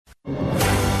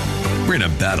We're in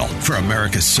a battle for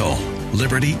America's soul.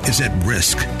 Liberty is at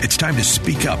risk. It's time to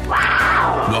speak up.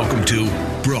 Welcome to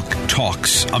Brooke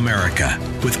Talks America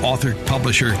with author,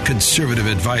 publisher, conservative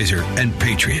advisor, and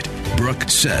patriot, Brooke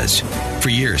Says. For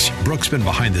years, Brooke's been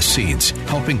behind the scenes,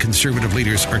 helping conservative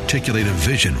leaders articulate a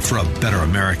vision for a better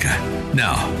America.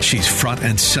 Now, she's front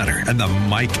and center, and the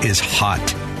mic is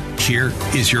hot. Here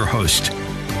is your host,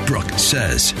 Brooke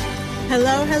Says.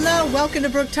 Hello, hello. Welcome to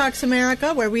Brooke Talks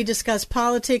America, where we discuss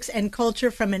politics and culture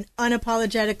from an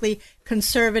unapologetically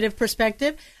conservative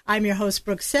perspective. I'm your host,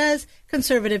 Brooke Says,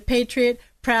 conservative patriot,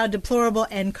 proud deplorable,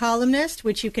 and columnist,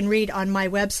 which you can read on my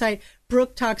website,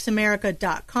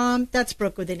 BrookeTalksAmerica.com. That's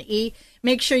Brooke with an E.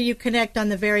 Make sure you connect on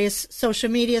the various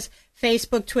social medias,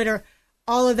 Facebook, Twitter,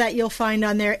 all of that you'll find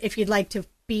on there. If you'd like to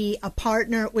be a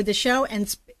partner with the show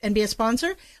and be a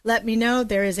sponsor, let me know.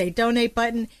 There is a donate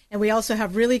button, and we also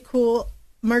have really cool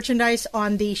merchandise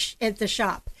on at the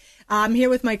shop. I'm here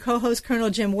with my co-host,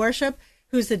 Colonel Jim Worship,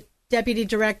 who's the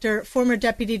former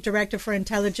Deputy Director for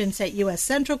Intelligence at U.S.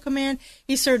 Central Command.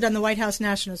 He served on the White House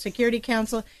National Security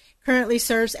Council, currently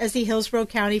serves as the Hillsborough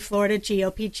County, Florida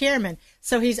GOP chairman.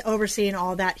 So he's overseeing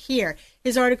all that here.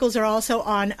 His articles are also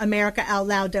on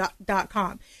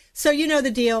AmericaOutloud.com. So you know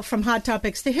the deal, from hot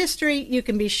topics to history. You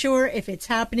can be sure if it's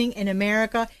happening in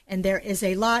America, and there is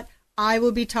a lot, I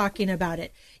will be talking about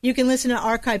it. You can listen to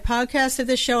archive podcasts of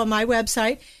the show on my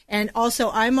website, and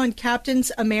also I'm on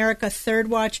Captain's America Third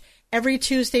Watch every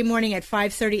Tuesday morning at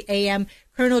 5:30 a.m.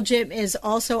 Colonel Jim is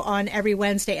also on every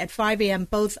Wednesday at 5 a.m.,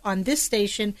 both on this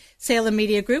station, Salem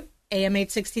Media Group, AM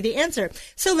 860 The Answer.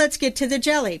 So let's get to the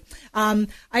jelly.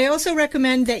 I also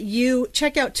recommend that you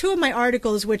check out two of my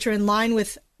articles, which are in line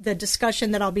with the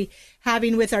discussion that I'll be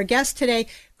having with our guest today.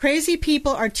 Crazy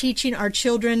people are teaching our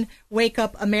children Wake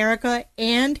Up America,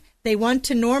 and they want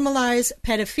to normalize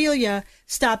pedophilia.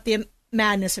 Stop the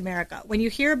Madness America. When you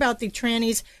hear about the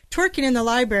trannies twerking in the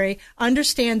library,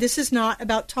 understand this is not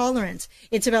about tolerance.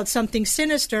 It's about something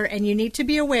sinister, and you need to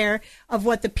be aware of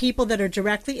what the people that are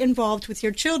directly involved with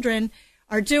your children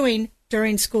are doing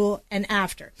during school and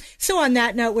after. So on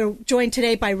that note, we're joined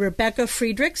today by Rebecca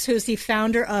Friedrichs, who's the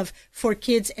founder of For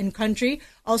Kids and Country,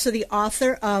 also the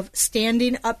author of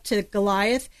Standing Up to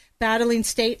Goliath, Battling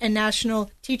State and National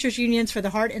Teachers Unions for the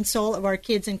Heart and Soul of Our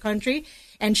Kids and Country.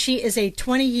 And she is a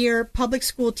 20-year public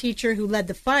school teacher who led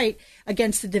the fight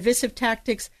against the divisive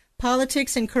tactics,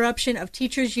 politics, and corruption of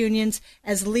teachers' unions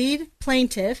as lead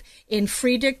plaintiff in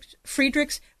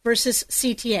Friedrichs versus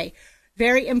CTA.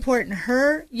 Very important.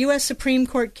 Her U.S. Supreme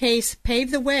Court case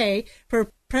paved the way for a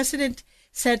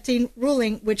precedent-setting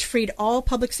ruling which freed all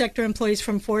public sector employees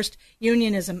from forced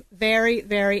unionism. Very,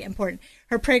 very important.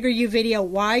 Her PragerU video,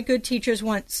 Why Good Teachers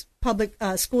Want Public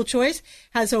School Choice,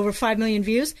 has over 5 million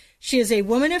views. She is a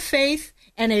woman of faith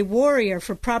and a warrior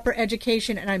for proper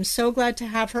education, and I'm so glad to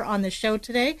have her on the show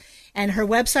today. And her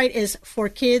website is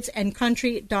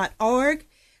forkidsandcountry.org.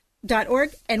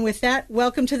 And with that,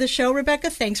 welcome to the show, Rebecca.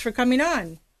 Thanks for coming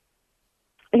on.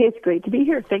 It's great to be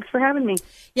here. Thanks for having me.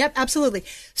 Yep, absolutely.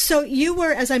 So you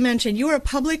were, as I mentioned, you were a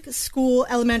public school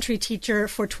elementary teacher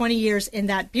for 20 years in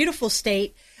that beautiful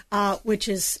state, which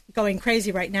is going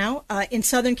crazy right now, in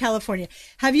Southern California.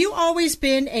 Have you always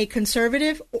been a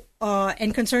conservative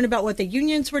and concerned about what the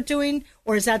unions were doing,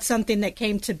 or is that something that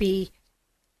came to be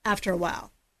after a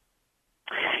while?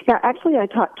 Yeah, actually, I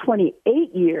taught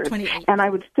 28 years, and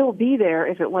I would still be there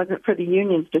if it wasn't for the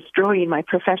unions destroying my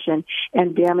profession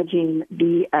and damaging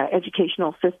the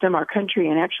educational system, our country,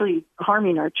 and actually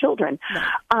harming our children.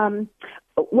 No.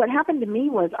 What happened to me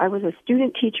was I was a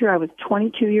student teacher. I was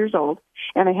 22 years old,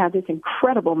 and I had this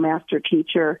incredible master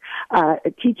teacher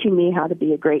teaching me how to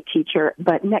be a great teacher.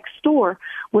 But next door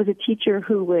was a teacher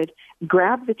who would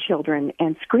grab the children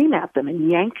and scream at them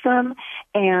and yank them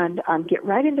and get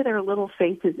right into their little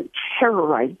faces and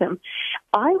terrorize them.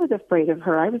 I was afraid of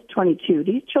her. I was 22.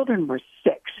 These children were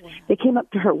 6. Wow. They came up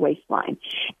to her waistline.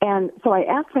 And so I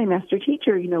asked my master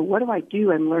teacher, what do I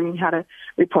do? I'm learning how to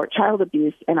report child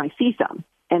abuse, and I see some.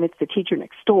 And it's the teacher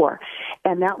next door.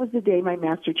 And that was the day my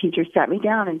master teacher sat me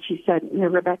down, and she said,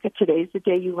 Rebecca, today's the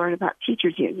day you learn about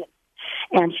teachers' unions.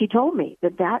 And she told me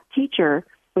that teacher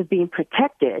was being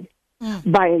protected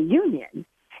by a union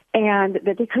and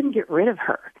that they couldn't get rid of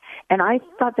her. And I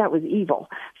thought that was evil.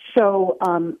 So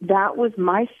that was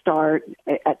my start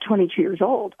at 22 years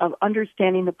old of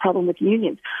understanding the problem with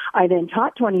unions. I then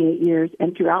taught 28 years,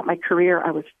 and throughout my career,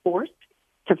 I was forced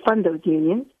to fund those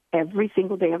unions every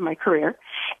single day of my career.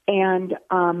 And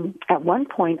at one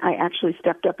point, I actually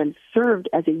stepped up and served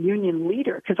as a union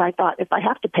leader because I thought if I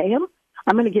have to pay them,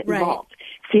 I'm going to get involved.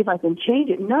 see if I can change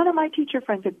it. None of my teacher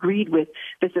friends agreed with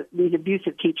these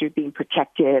abusive teachers being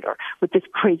protected or with this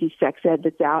crazy sex ed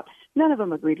that's out. None of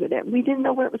them agreed with it. We didn't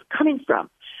know where it was coming from.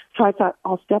 So I thought,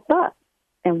 I'll step up.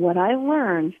 And what I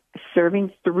learned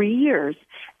serving 3 years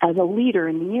as a leader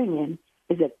in the union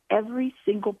is that every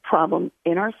single problem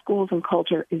in our schools and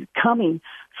culture is coming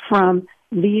from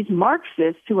these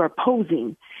Marxists who are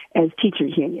posing as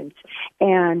teachers' unions.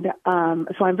 And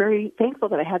so I'm very thankful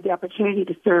that I had the opportunity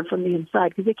to serve from the inside,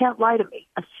 because they can't lie to me.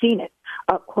 I've seen it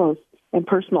up close and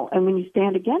personal. And when you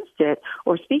stand against it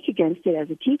or speak against it as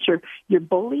a teacher, you're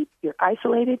bullied, you're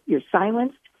isolated, you're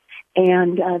silenced.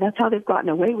 And that's how they've gotten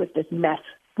away with this mess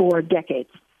for decades.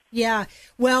 Yeah.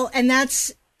 Well, and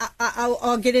that's,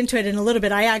 I'll get into it in a little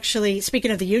bit. I actually,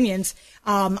 speaking of the unions,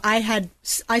 I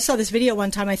saw this video one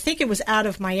time. I think it was out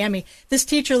of Miami. This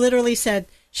teacher literally said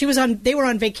they were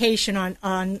on vacation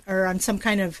on some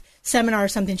kind of seminar or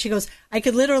something. She goes, I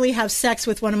could literally have sex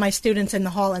with one of my students in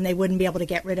the hall and they wouldn't be able to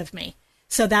get rid of me.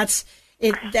 So that's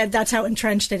it. That's how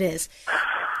entrenched it is.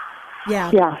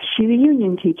 Yeah. Yeah. She's a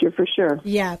union teacher for sure.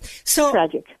 Yeah. So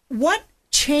tragic. What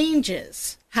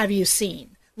changes have you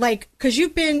seen? Like, because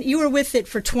you were with it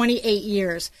for 28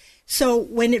 years. So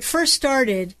when it first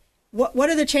started, what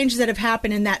are the changes that have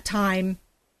happened in that time?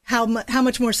 How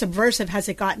much more subversive has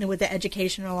it gotten with the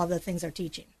education and all of the things they're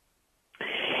teaching?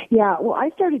 Yeah, well, I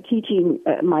started teaching,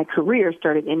 my career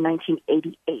started in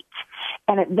 1988.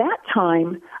 And at that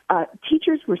time,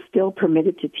 teachers were still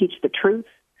permitted to teach the truth.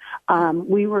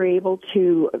 We were able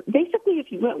to, basically,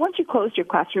 once you closed your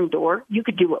classroom door, you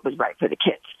could do what was right for the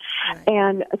kids. Right.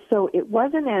 And so it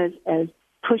wasn't as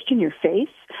pushed in your face,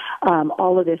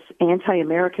 all of this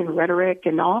anti-American rhetoric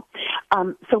and all.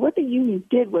 So what the unions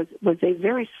did was they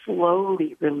very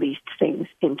slowly released things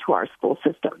into our school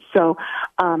system. So,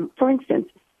 for instance,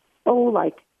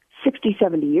 like 60,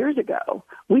 70 years ago,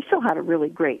 we still had a really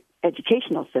great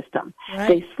educational system. Right.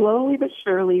 They slowly but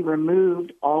surely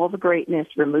removed all the greatness,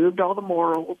 removed all the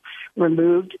morals,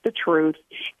 removed the truth.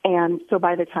 And so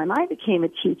by the time I became a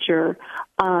teacher,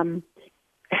 the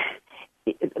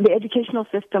educational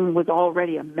system was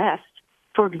already a mess.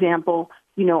 For example,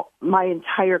 my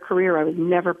entire career, I was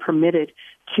never permitted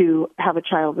to have a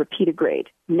child repeat a grade.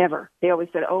 Never. They always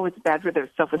said, it's bad for their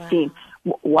self-esteem.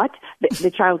 Wow. What? The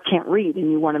child can't read,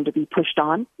 and you want them to be pushed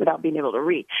on without being able to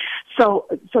read. So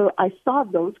I saw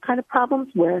those kind of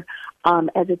problems where,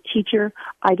 as a teacher,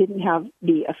 I didn't have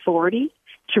the authority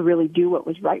to really do what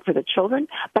was right for the children,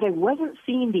 but I wasn't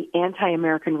seeing the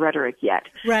anti-American rhetoric yet.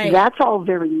 Right. That's all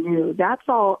very new. That's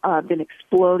all been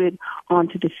exploded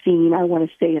onto the scene, I want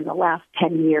to say, in the last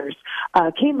 10 years.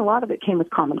 A lot of it came with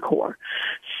Common Core.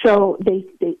 So the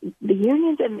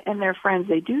unions and their friends,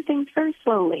 they do things very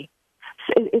slowly.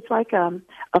 So it's like a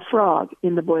frog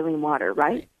in the boiling water,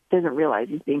 right? Doesn't realize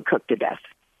he's being cooked to death.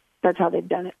 That's how they've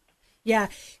done it. Yeah.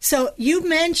 So you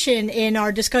mentioned in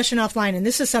our discussion offline, and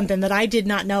this is something that I did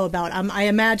not know about, I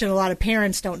imagine a lot of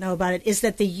parents don't know about it, is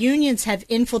that the unions have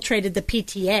infiltrated the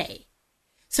PTA.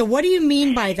 So what do you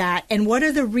mean by that, and what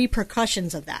are the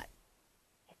repercussions of that?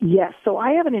 Yes. So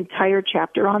I have an entire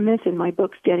chapter on this in my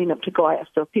book, Standing Up to Goliath.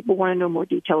 So if people want to know more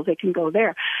details, they can go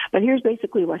there. But here's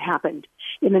basically what happened.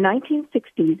 In the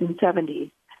 1960s and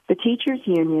 70s, the teachers'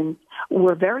 unions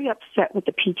were very upset with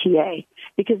the PTA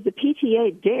because the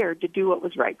PTA dared to do what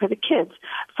was right for the kids.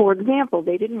 For example,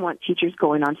 they didn't want teachers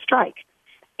going on strike.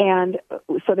 And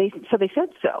so they said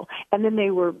so. And then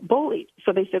they were bullied.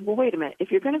 So they said, well, wait a minute.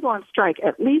 If you're going to go on strike,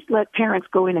 at least let parents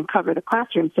go in and cover the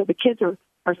classroom so the kids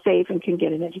are safe and can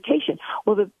get an education.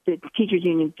 Well, the teachers'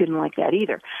 unions didn't like that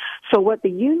either. So what the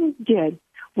unions did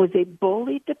was they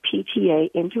bullied the PTA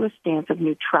into a stance of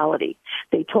neutrality.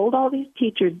 They told all these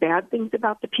teachers bad things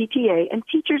about the PTA, and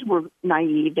teachers were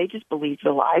naive. They just believed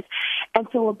the lies. And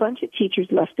so a bunch of teachers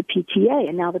left the PTA,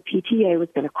 and now the PTA was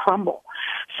going to crumble.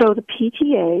 So the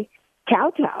PTA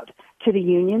kowtowed to the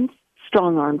union's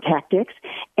strong-arm tactics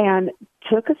and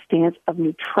took a stance of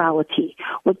neutrality.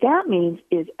 What that means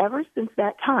is ever since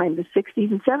that time, the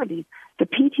 60s and 70s, the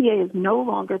PTA is no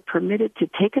longer permitted to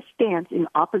take a stance in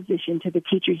opposition to the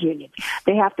teachers' unions.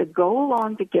 They have to go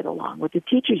along to get along with the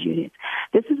teachers' unions.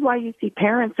 This is why you see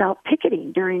parents out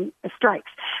picketing during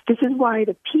strikes. This is why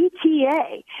the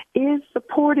PTA is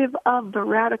supportive of the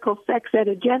radical sex ed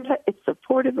agenda. It's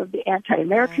supportive of the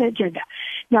anti-American agenda.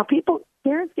 Now,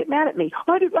 parents get mad at me.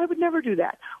 I would never do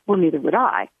that. Well, neither would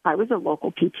I. I was a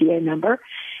local PTA member.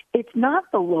 It's not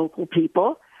the local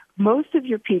people. Most of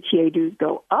your PTA dues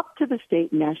go up to the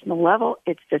state and national level.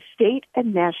 It's the state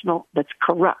and national that's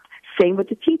corrupt. Same with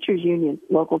the teachers' union.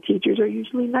 Local teachers are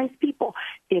usually nice people.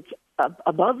 It's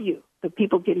above you. The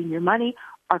people getting your money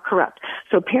are corrupt.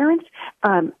 So parents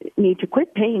need to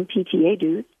quit paying PTA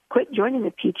dues, quit joining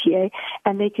the PTA,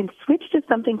 and they can switch to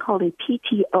something called a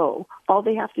PTO. All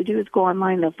they have to do is go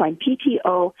online. They'll find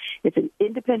PTO. It's an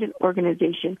independent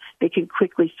organization. They can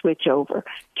quickly switch over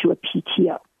to a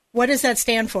PTO. What does that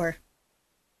stand for?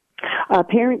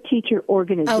 Parent-teacher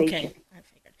organization. Okay. I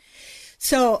figured.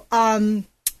 So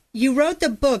you wrote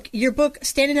your book,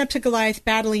 Standing Up to Goliath,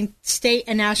 Battling State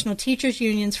and National Teachers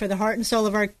Unions for the Heart and Soul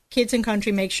of Our Kids and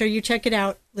Country. Make sure you check it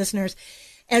out, listeners.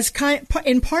 In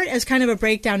part as kind of a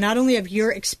breakdown, not only of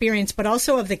your experience, but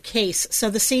also of the case. So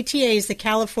the CTA is the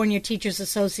California Teachers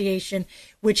Association,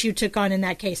 which you took on in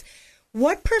that case.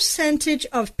 What percentage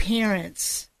of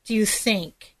parents do you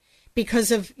think, because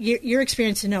of your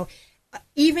experience to know,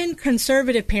 even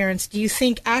conservative parents, do you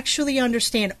think actually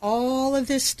understand all of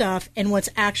this stuff and what's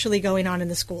actually going on in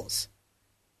the schools?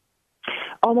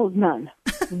 Almost none.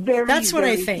 That's what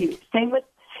I think. Few. Same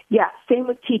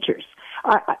with teachers.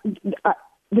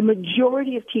 The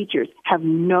majority of teachers have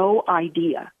no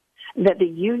idea that the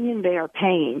union they are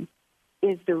paying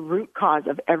is the root cause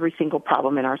of every single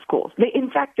problem in our schools.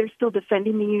 In fact, they're still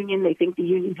defending the union. They think the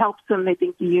union helps them. They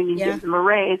think the union gives them a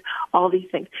raise, all these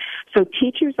things. So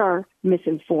teachers are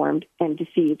misinformed and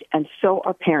deceived, and so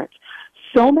are parents.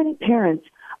 So many parents,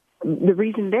 the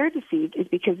reason they're deceived is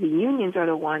because the unions are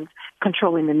the ones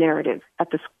controlling the narrative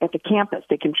at the campus.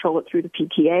 They control it through the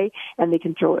PTA, and they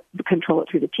control it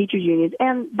through the teachers' unions.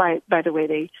 And by the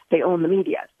way, they own the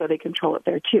media, so they control it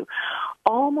there too.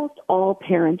 Almost all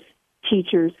parents,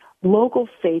 teachers, local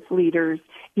faith leaders,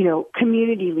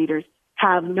 community leaders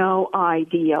have no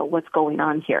idea what's going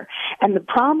on here. And the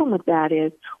problem with that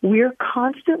is we're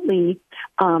constantly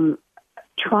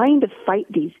trying to fight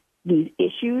these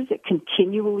issues that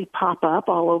continually pop up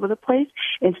all over the place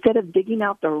instead of digging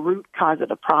out the root cause of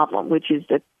the problem, which is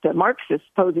that the Marxists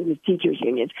posing as teachers'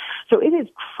 unions. So it is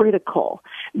critical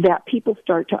that people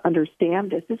start to understand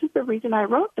this. This is the reason I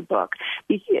wrote the book.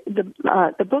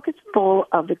 The book is full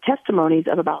of the testimonies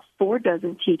of about 4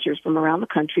 dozen teachers from around the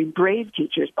country, brave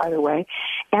teachers, by the way,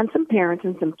 and some parents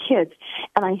and some kids.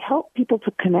 And I help people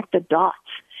to connect the dots.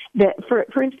 That,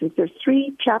 for instance, there's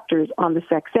 3 chapters on the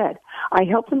sex ed. I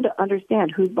help them to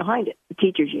understand who's behind it, the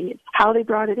teachers' unions, how they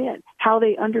brought it in, how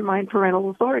they undermine parental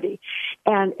authority,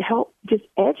 and help just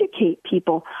educate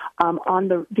people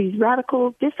on these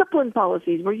radical discipline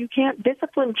policies where you can't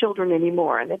discipline children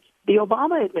anymore. And it's the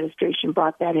Obama administration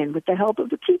brought that in with the help of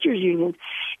the teachers' unions.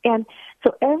 And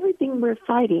so everything we're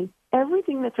fighting,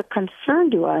 everything that's a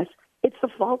concern to us, it's the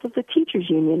fault of the teachers'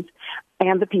 unions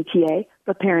and the PTA,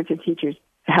 but parents and teachers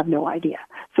have no idea.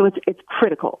 So it's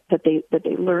critical that they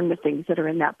learn the things that are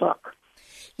in that book.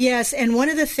 Yes, and one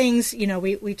of the things,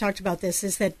 we talked about this,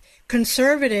 is that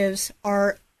conservatives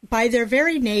are, by their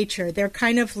very nature, they're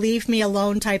kind of leave me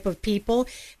alone type of people.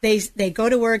 They go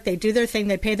to work, they do their thing,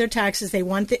 they pay their taxes,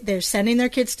 they're sending their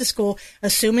kids to school,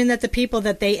 assuming that the people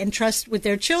that they entrust with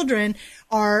their children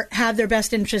have their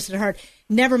best interests at heart.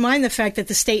 Never mind the fact that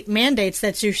the state mandates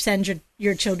that you send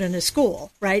your children to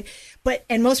school, right?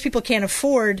 And most people can't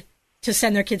afford to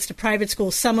send their kids to private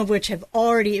schools, some of which have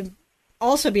already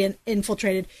also been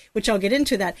infiltrated, which I'll get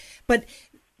into that. But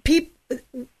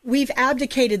we've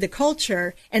abdicated the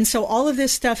culture, and so all of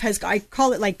this stuff I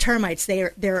call it like termites.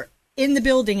 They're in the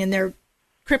building and they're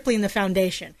crippling the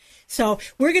foundation. So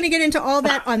we're going to get into all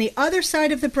that on the other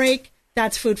side of the break.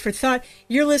 That's food for thought.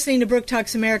 You're listening to Brooke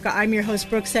Talks America. I'm your host,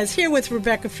 Brooke Says, here with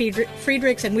Rebecca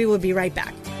Friedrichs, and we will be right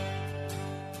back.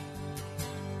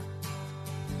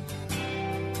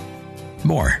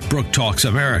 More Brooke Talks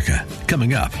America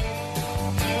coming up. Well,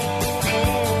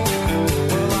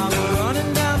 I'm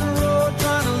running down the road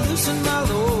trying to loosen my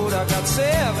load. I got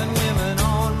 7 women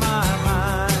on my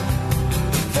mind.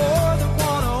 4 that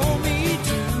want to own me,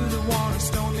 2 that want to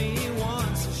stone me,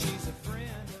 1 so she's a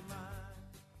friend of mine.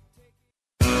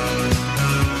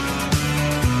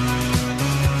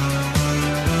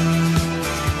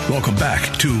 Welcome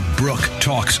back to Brooke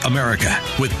Talks America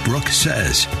with Brooke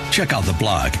Says. Check out the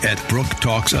blog at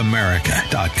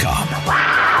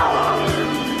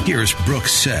BrookeTalksAmerica.com. Here's Brooke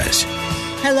Says.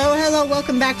 Hello.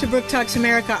 Welcome back to Brooke Talks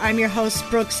America. I'm your host,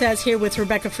 Brooke Says, here with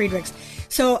Rebecca Friedrichs.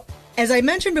 So, as I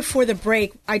mentioned before the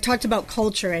break, I talked about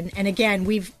culture. And again,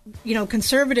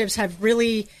 conservatives have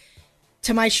really,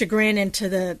 to my chagrin and to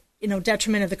the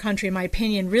detriment of the country, in my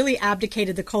opinion, really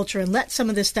abdicated the culture and let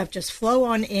some of this stuff just flow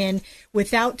on in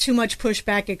without too much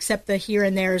pushback, except the here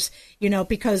and there's,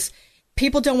 because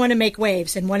people don't want to make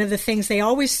waves. And one of the things they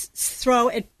always throw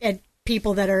at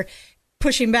people that are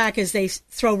pushing back is they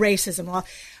throw racism. Well,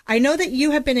 I know that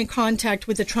you have been in contact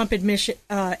with the Trump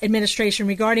administration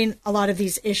regarding a lot of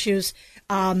these issues.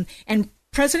 And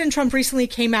President Trump recently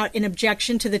came out in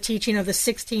objection to the teaching of the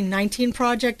 1619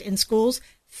 Project in schools,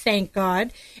 thank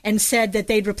God, and said that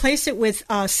they'd replace it with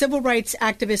civil rights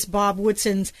activist Bob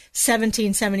Woodson's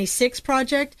 1776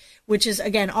 Project, which is,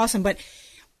 again, awesome. But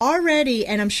already,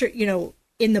 and I'm sure,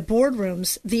 in the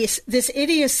boardrooms, this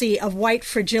idiocy of white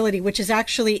fragility, which is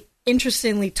actually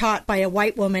interestingly taught by a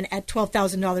white woman at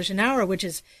 $12,000 an hour, which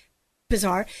is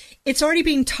bizarre. It's already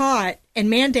being taught and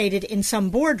mandated in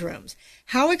some boardrooms.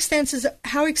 How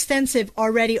extensive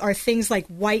already are things like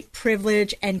white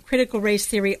privilege and critical race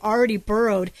theory already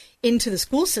burrowed into the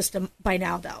school system by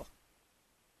now, though?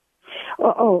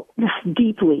 Oh,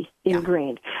 deeply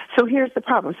ingrained. Yeah. So here's the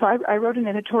problem. So I wrote an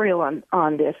editorial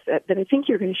on this that I think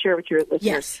you're going to share with your listeners.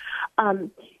 Yes.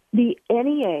 The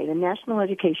NEA, the National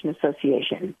Education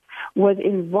Association, was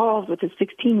involved with the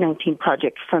 1619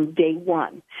 Project from day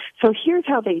one. So here's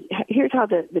how the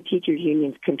teachers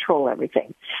unions control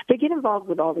everything. They get involved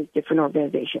with all these different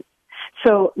organizations.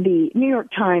 So the New York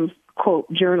Times,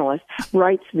 quote, journalist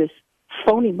writes this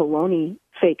phony baloney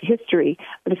fake history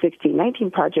of the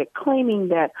 1619 Project, claiming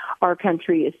that our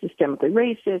country is systemically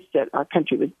racist, that our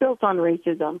country was built on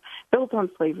racism, built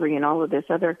on slavery, and all of this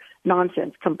other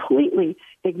nonsense, completely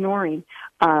ignoring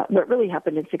what really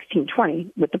happened in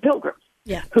 1620 with the Pilgrims,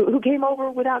 who came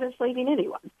over without enslaving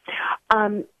anyone.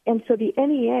 And so the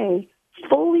NEA,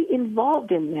 fully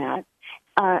involved in that,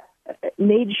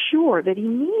 made sure that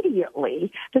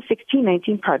immediately the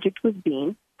 1619 Project was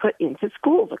being put into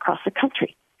schools across the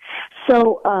country.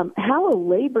 So how a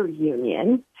labor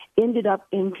union ended up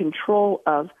in control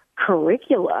of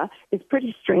curricula is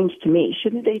pretty strange to me.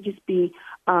 Shouldn't they just be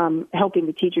helping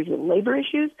the teachers with labor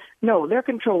issues? No, they're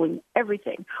controlling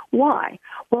everything. Why?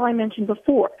 Well, I mentioned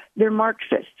before, they're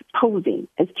Marxists posing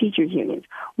as teachers unions.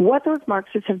 What those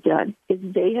Marxists have done is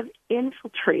they have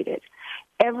infiltrated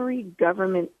every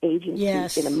government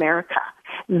agency in America.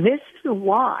 This is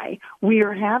why we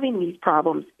are having these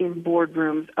problems in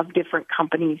boardrooms of different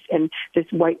companies, and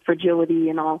this white fragility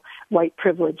and all white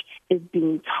privilege is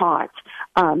being taught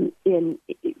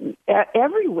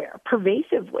everywhere,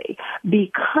 pervasively,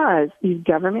 because these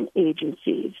government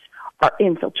agencies are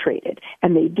infiltrated,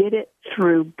 and they did it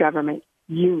through government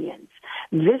unions.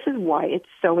 This is why it's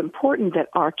so important that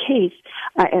our case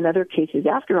and other cases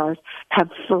after ours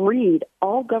have freed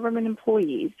all government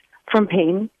employees from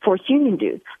paying forced union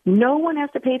dues. No one has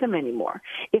to pay them anymore.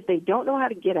 If they don't know how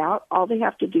to get out, all they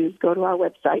have to do is go to our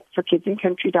website,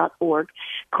 forkidsandcountry.org,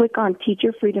 click on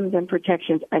Teacher Freedoms and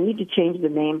Protections. I need to change the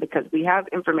name because we have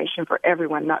information for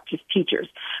everyone, not just teachers.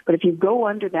 But if you go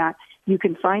under that, you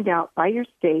can find out by your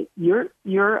state, your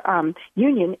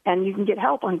union, and you can get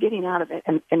help on getting out of it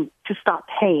and to stop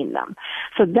paying them.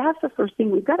 So that's the first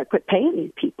thing. We've got to quit paying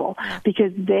these people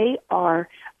because they are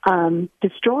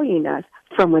destroying us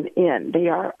from within. They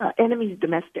are enemies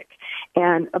domestic.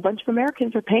 And a bunch of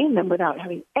Americans are paying them without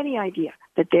having any idea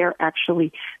that they're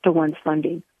actually the ones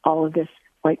funding all of this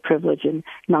white privilege and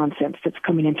nonsense that's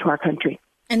coming into our country.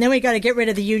 And then we got to get rid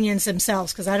of the unions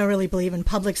themselves, because I don't really believe in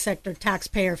public sector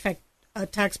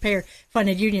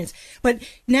taxpayer-funded unions. But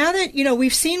now that,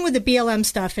 we've seen with the BLM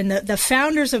stuff, and the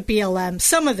founders of BLM,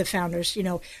 some of the founders,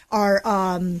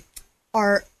 are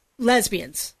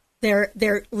lesbians.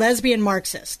 They're lesbian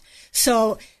Marxist.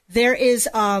 So there is,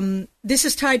 this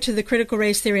is tied to the critical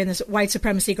race theory and this white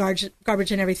supremacy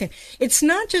garbage and everything. It's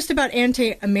not just about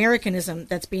anti-Americanism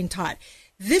that's being taught.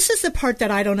 This is the part that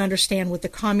I don't understand with the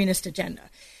communist agenda.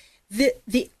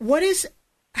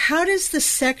 How does the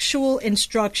sexual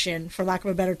instruction, for lack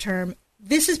of a better term,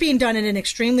 this is being done at an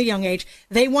extremely young age.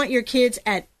 They want your kids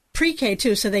at pre-K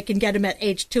too, so they can get them at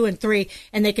age 2 and 3,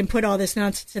 and they can put all this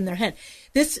nonsense in their head.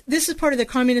 This is part of the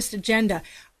communist agenda.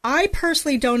 I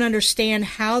personally don't understand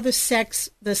how the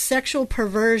sexual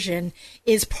perversion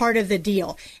is part of the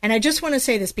deal. And I just want to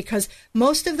say this because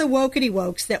most of the wokety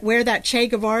wokes that wear that Che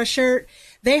Guevara shirt,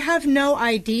 they have no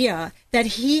idea that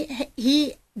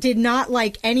he did not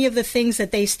like any of the things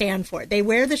that they stand for. They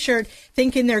wear the shirt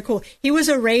thinking they're cool. He was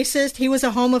a racist, he was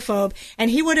a homophobe,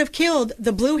 and he would have killed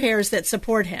the blue hairs that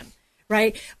support him,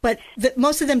 right? But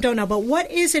most of them don't know. But what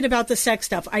is it about the sex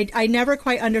stuff? I never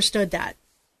quite understood that.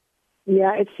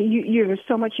 Yeah, there's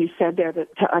so much you said there to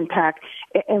unpack.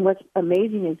 And what's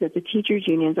amazing is that the teachers'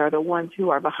 unions are the ones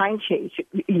who are behind Chase,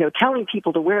 telling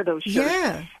people to wear those shirts.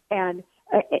 Yeah. And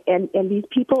these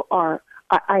people are,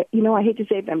 I hate to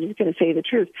say it, but I'm just going to say the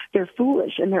truth. They're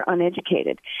foolish and they're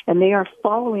uneducated, and they are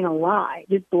following a lie,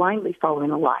 just blindly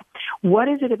following a lie. What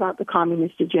is it about the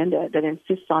communist agenda that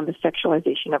insists on the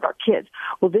sexualization of our kids?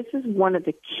 Well, this is one of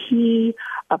the key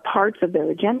parts of their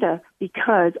agenda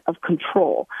because of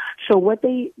control. So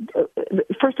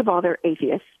first of all, they're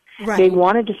atheists. Right. They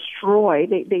want to destroy,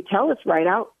 they tell us right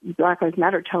out, Black Lives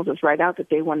Matter tells us right out that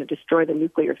they want to destroy the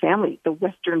nuclear family, the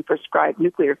Western prescribed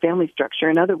nuclear family structure.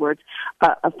 In other words,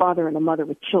 a father and a mother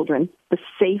with children, the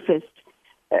safest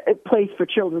place for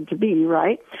children to be,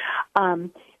 right?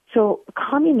 So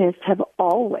communists have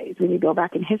always, when you go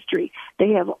back in history, they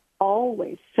have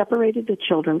always separated the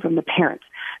children from the parents.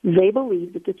 They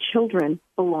believe that the children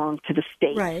belong to the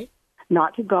state, right,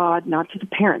 not to God, not to the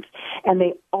parents. And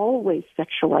they always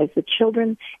sexualize the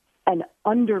children and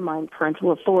undermine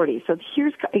parental authority. So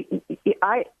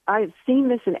I have seen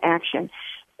this in action.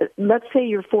 Let's say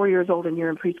you're 4 years old and you're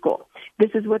in preschool.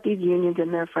 This is what these unions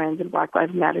and their friends and Black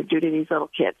Lives Matter do to these little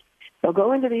kids. They'll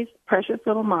go into these precious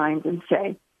little minds and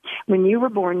say, when you were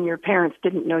born, your parents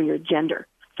didn't know your gender,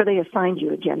 so they assigned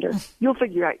you a gender. You'll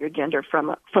figure out your gender from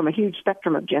a huge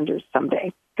spectrum of genders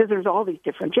someday, because there's all these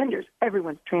different genders.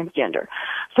 Everyone's transgender.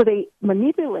 So they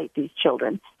manipulate these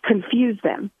children, confuse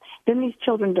them. Then these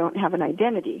children don't have an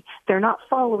identity. They're not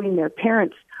following their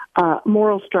parents'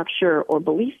 moral structure or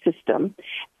belief system.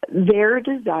 Their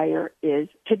desire is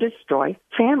to destroy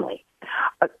family.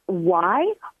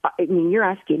 Why? I mean, you're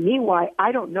asking me why.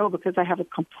 I don't know, because I have a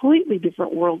completely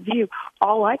different worldview.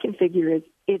 All I can figure is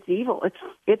it's evil.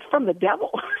 It's from the devil,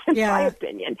 in my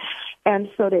opinion. And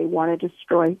so they want to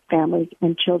destroy families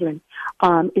and children.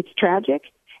 It's tragic.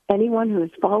 Anyone who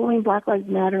is following Black Lives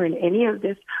Matter and any of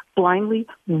this blindly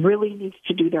really needs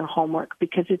to do their homework,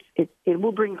 because it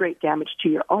will bring great damage to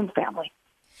your own family.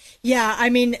 Yeah, I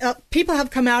mean, people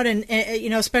have come out and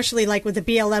especially like with the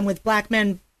BLM, with Black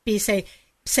Men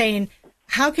saying,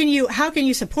 how can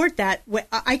you support that?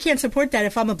 I can't support that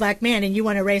if I'm a black man and you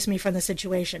want to erase me from the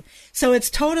situation. So it's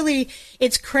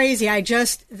crazy.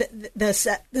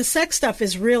 The sex stuff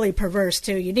is really perverse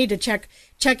too. You need to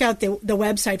check out the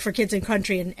website for Kids and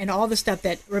Country and all the stuff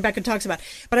that Rebecca talks about.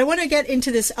 But I want to get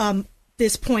into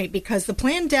this point, because the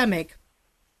pandemic,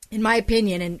 in my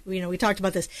opinion, and we talked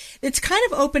about this, it's kind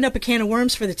of opened up a can of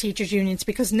worms for the teachers unions,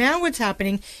 because now what's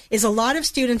happening is a lot of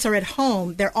students are at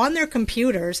home, they're on their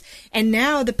computers, and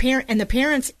now the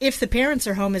parents, if the parents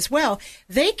are home as well,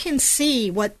 they can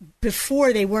see what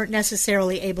before they weren't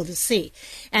necessarily able to see.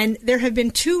 And there have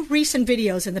been 2 recent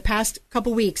videos in the past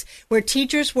couple weeks where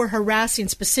teachers were harassing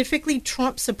specifically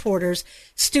Trump supporters,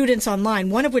 students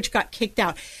online, one of which got kicked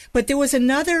out. But there was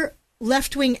another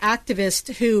left-wing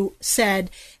activist who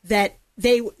said that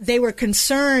they were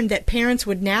concerned that parents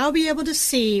would now be able to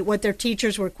see what their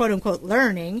teachers were quote unquote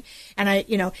learning, and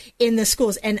in the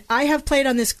schools. And I have played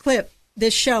on this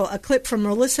show a clip from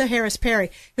Melissa Harris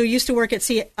Perry, who used to work at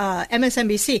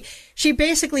MSNBC. She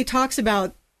basically talks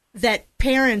about that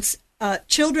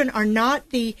children are not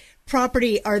the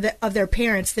property of their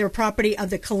parents; they're property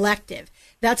of the collective.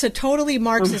 That's a totally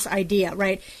Marxist idea,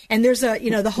 right? And there's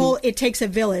the whole, it takes a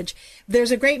village. There's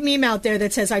a great meme out there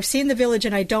that says, I've seen the village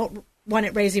and I don't want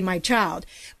it raising my child.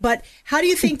 But how do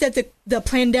you think that the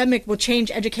pandemic will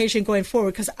change education going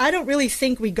forward? Because I don't really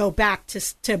think we go back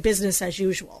to business as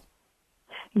usual.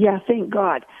 Yeah, thank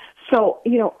God. So,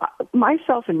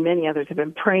 myself and many others have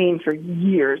been praying for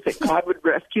years that God would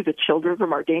rescue the children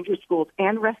from our dangerous schools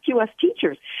and rescue us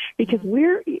teachers, because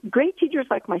we're great teachers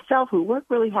like myself who work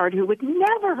really hard, who would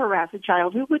never harass a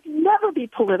child, who would never be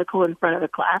political in front of the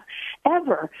class,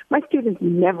 ever. My students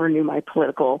never knew my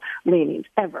political leanings,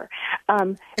 ever.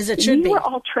 As it should be. We were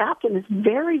all trapped in this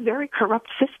very, very corrupt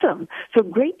system. So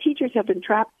great teachers have been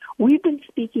trapped. We've been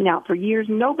speaking out for years.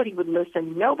 Nobody would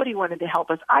listen. Nobody wanted to help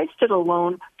us. I stood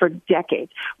alone for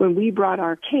decades. When we brought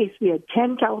our case, we had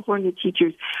 10 California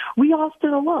teachers. We all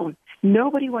stood alone.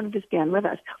 Nobody wanted to stand with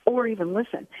us or even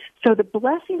listen. So the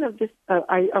blessing of this,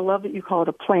 I love that you call it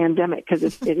a plandemic, because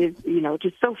it is,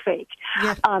 just so fake.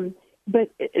 Yeah.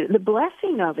 But the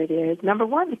blessing of it is, number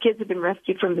one, the kids have been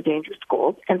rescued from the dangerous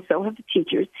schools, and so have the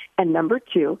teachers. And number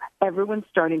two, everyone's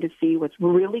starting to see what's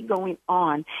really going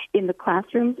on in the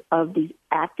classrooms of these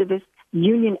activists,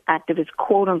 union activists,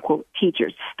 quote-unquote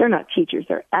teachers. They're not teachers.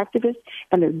 They're activists,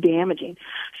 and they're damaging.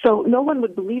 So no one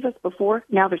would believe us before.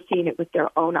 Now they're seeing it with their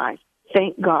own eyes.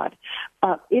 Thank God.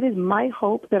 It is my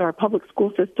hope that our public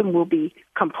school system will be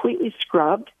completely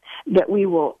scrubbed, that we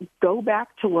will go back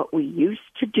to what we used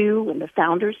to do when the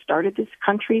founders started this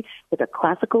country with a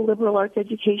classical liberal arts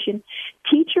education.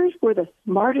 Teachers were the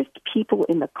smartest people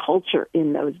in the culture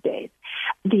in those days.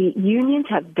 The unions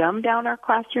have dumbed down our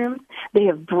classrooms. They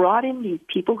have brought in these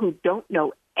people who don't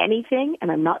know anything,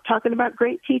 and I'm not talking about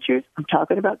great teachers. I'm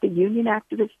talking about the union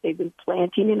activists they've been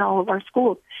planting in all of our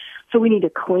schools. So we need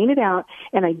to clean it out.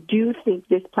 And I do think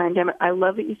this pandemic, I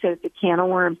love that you said it's a can of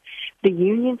worms. The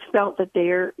unions felt that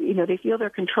they feel they're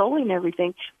controlling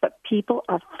everything, but people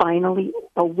are finally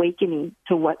awakening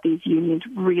to what these unions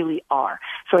really are.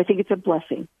 So I think it's a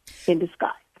blessing in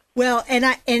disguise. Well, and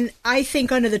I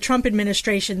think under the Trump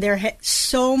administration,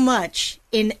 so much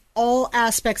in all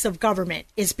aspects of government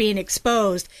is being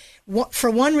exposed. For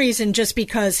one reason, just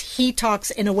because he talks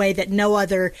in a way that no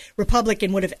other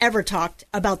Republican would have ever talked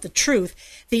about the truth.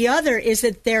 The other is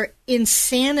that their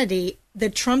insanity, the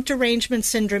Trump derangement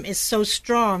syndrome, is so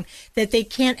strong that they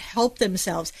can't help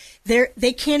themselves.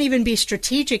 They can't even be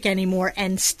strategic anymore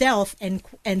and stealth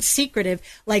and secretive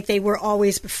like they were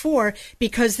always before,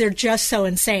 because they're just so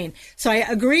insane. So I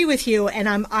agree with you, and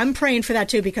I'm praying for that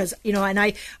too, because, and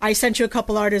I sent you a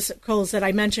couple articles that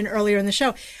I mentioned earlier in the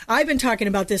show. I've been talking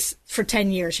about this for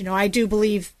 10 years. I do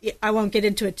believe, I won't get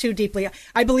into it too deeply,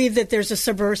 I believe that there's a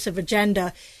subversive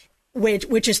agenda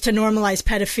which is to normalize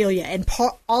pedophilia. And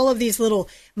all of these little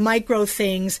micro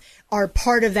things are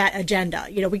part of that agenda.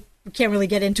 We can't really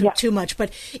get into it too much,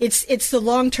 but it's the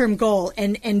long-term goal.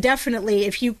 And definitely,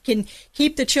 if you can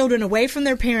keep the children away from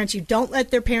their parents, you don't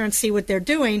let their parents see what they're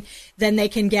doing, then they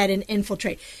can get and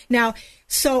infiltrate. Now,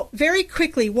 so very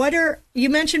quickly, you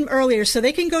mentioned earlier, so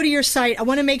they can go to your site. I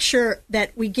want to make sure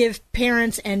that we give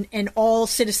parents and all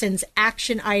citizens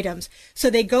action items. So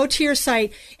they go to your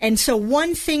site. And so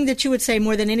one thing that you would say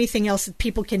more than anything else that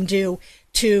people can do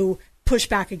to push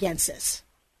back against this.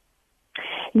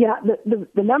 Yeah,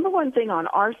 the number one thing on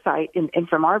our site, and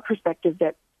from our perspective,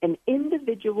 that an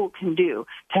individual can do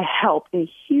to help in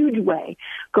a huge way,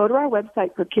 go to our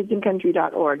website,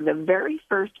 forkidsincountry.org. The very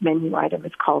first menu item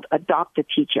is called Adopt a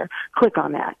Teacher. Click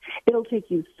on that. It'll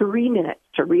take you 3 minutes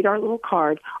to read our little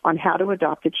card on how to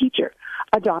adopt a teacher.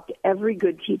 Adopt every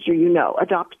good teacher you know.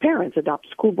 Adopt parents, adopt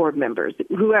school board members,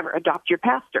 whoever. Adopt your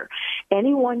pastor.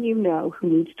 Anyone you know who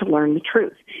needs to learn the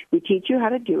truth. We teach you how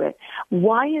to do it.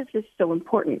 Why is this so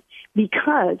important?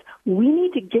 Because we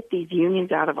need to get these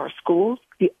unions out of our schools.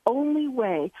 The only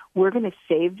way we're going to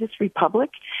save this republic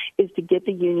is to get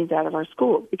the unions out of our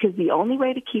schools, because the only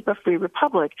way to keep a free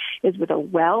republic is with a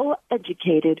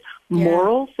well-educated,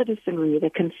 moral citizenry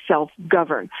that can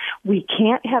self-govern. We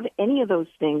can't have any of those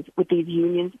things with these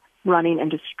unions running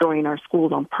and destroying our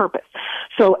schools on purpose.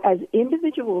 So as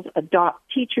individuals adopt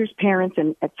teachers, parents,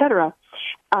 and et cetera,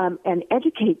 and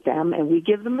educate them, and we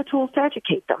give them the tools to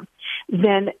educate them,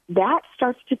 then that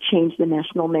starts to change the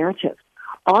national narrative.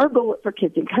 Our goal for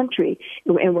Kids in Country,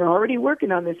 and we're already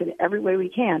working on this in every way we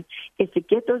can, is to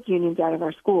get those unions out of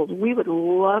our schools. We would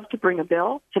love to bring a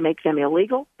bill to make them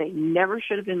illegal. They never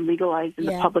should have been legalized in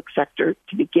the public sector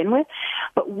to begin with.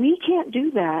 But we can't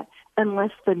do that unless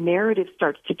the narrative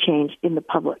starts to change in the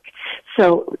public.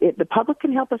 So if the public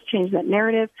can help us change that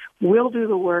narrative, we'll do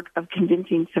the work of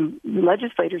convincing some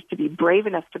legislators to be brave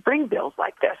enough to bring bills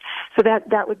like this. So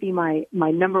that would be my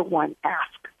number one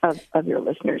ask of your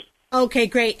listeners. Okay,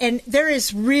 great. And there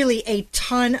is really a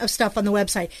ton of stuff on the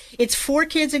website. It's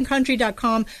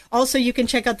 4kidsincountry.com. Also, you can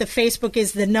check out the Facebook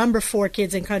is the number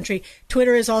 4kidsincountry.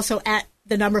 Twitter is also at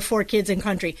the number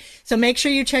 4kidsincountry. So make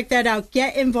sure you check that out.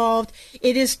 Get involved.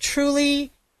 It is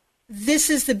truly, this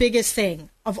is the biggest thing.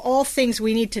 Of all things,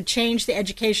 we need to change the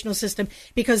educational system,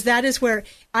 because that is where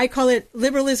I call it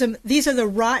liberalism. These are the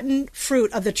rotten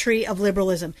fruit of the tree of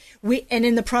liberalism. And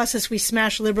in the process, we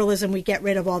smash liberalism. We get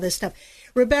rid of all this stuff.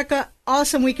 Rebecca,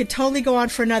 awesome. We could totally go on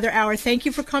for another hour. Thank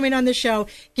you for coming on the show,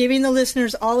 giving the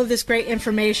listeners all of this great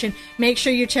information. Make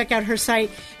sure you check out her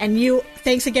site. And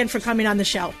thanks again for coming on the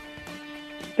show.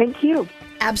 Thank you.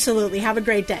 Absolutely. Have a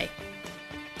great day.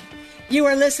 You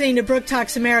are listening to Brooke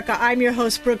Talks America. I'm your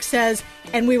host, Brooke Says,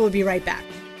 and we will be right back.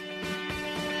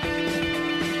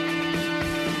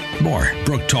 More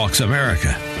Brooke Talks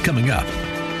America coming up.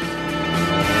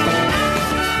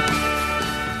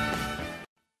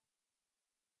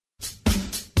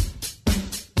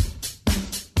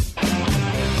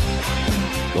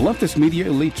 The leftist media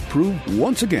elites prove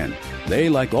once again they,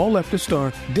 like all leftists,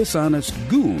 are dishonest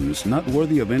goons not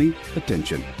worthy of any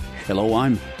attention. Hello,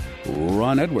 I'm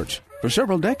Ron Edwards. For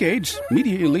several decades,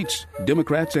 media elites,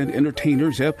 Democrats, and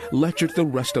entertainers have lectured the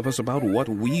rest of us about what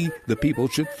we, the people,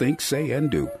 should think, say, and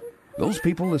do. Those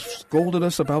people have scolded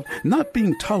us about not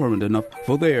being tolerant enough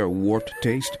for their warped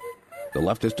taste. The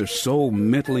leftists are so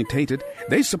mentally tainted,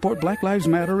 they support Black Lives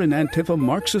Matter and Antifa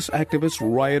Marxist activists,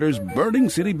 rioters, burning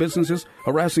city businesses,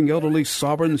 harassing elderly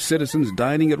sovereign citizens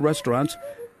dining at restaurants,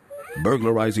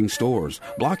 burglarizing stores,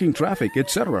 blocking traffic,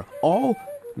 etc., all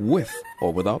with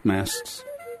or without masks.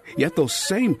 Yet those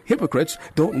same hypocrites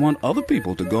don't want other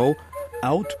people to go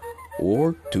out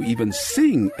or to even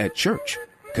sing at church.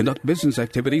 conduct business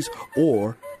activities,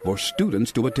 or for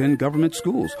students to attend government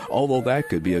schools. Although that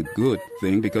could be a good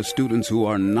thing because students who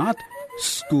are not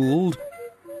schooled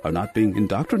are not being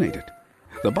indoctrinated.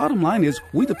 The bottom line is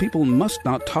we the people must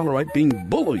not tolerate being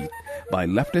bullied by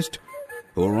leftists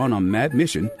who are on a mad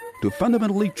mission to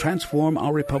fundamentally transform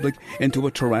our republic into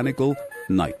a tyrannical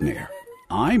nightmare.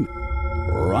 I'm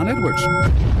Ron Edwards.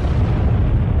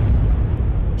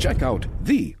 Check out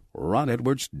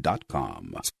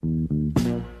theronedwards.com.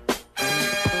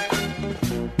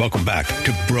 Welcome back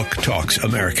to Brooke Talks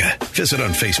America. Visit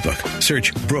on Facebook.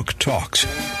 Search Brooke Talks.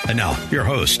 And now, your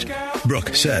host,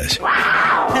 Brooke Says.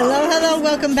 Hello.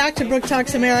 Welcome back to Brooke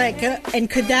Talks America. And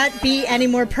could that be any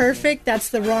more perfect? That's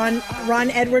the Ron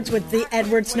Edwards with the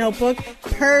Edwards Notebook.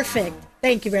 Perfect.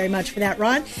 Thank you very much for that,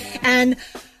 Ron. And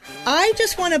I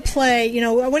just want to play, I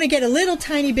want to get a little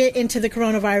tiny bit into the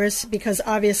coronavirus because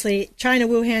obviously China,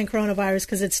 Wuhan coronavirus,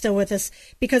 because it's still with us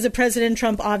because of President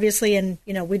Trump, obviously. And,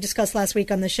 we discussed last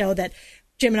week on the show that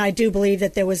Jim and I do believe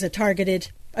that there was a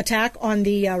targeted attack on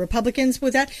the Republicans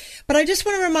with that. But I just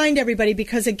want to remind everybody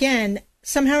because, again,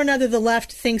 somehow or another, the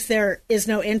left thinks there is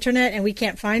no internet and we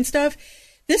can't find stuff.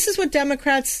 This is what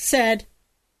Democrats said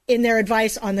in their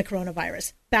advice on the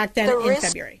coronavirus back then in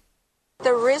February.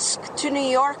 The risk to New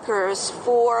Yorkers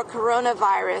for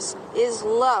coronavirus is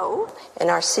low,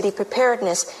 and our city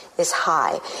preparedness is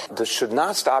high. This should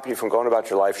not stop you from going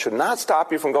about your life, should not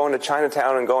stop you from going to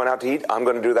Chinatown and going out to eat. I'm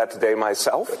going to do that today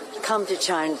myself. Come to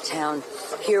Chinatown.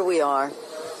 Here we are.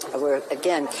 We're,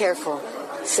 again, careful,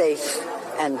 safe,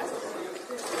 and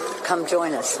come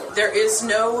join us. There is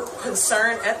no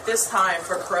concern at this time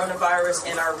for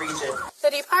coronavirus in our region. The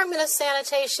Department of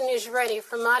Sanitation is ready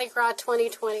for Mardi Gras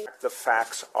 2020. The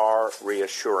facts are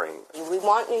reassuring. We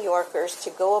want New Yorkers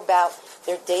to go about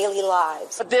their daily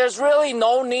lives. But there's really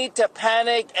no need to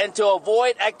panic and to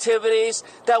avoid activities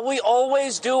that we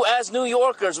always do as New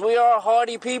Yorkers. We are a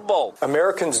hardy people.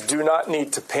 Americans do not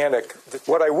need to panic.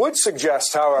 What I would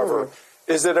suggest, however,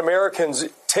 is that Americans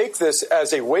take this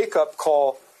as a wake-up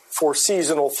call for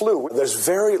seasonal flu. There's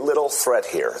very little threat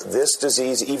here. This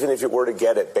disease, even if you were to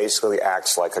get it, basically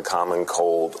acts like a common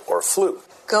cold or flu.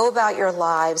 Go about your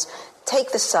lives,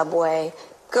 take the subway,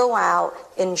 go out,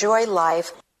 enjoy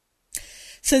life.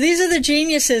 So these are the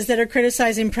geniuses that are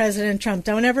criticizing President Trump.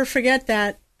 Don't ever forget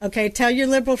that. Okay, tell your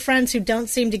liberal friends who don't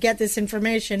seem to get this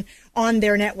information on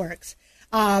their networks.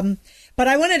 But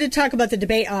I wanted to talk about the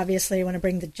debate, obviously. I want to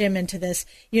bring the Jim into this.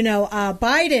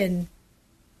 Biden,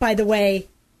 by the way,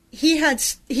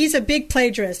 he's a big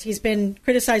plagiarist. He's been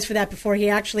criticized for that before. He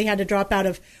actually had to drop out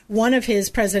of one of his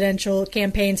presidential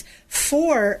campaigns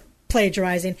for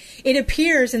plagiarizing. It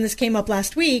appears, and this came up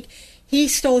last week, he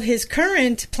stole his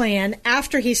current plan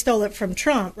after he stole it from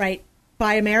Trump, right?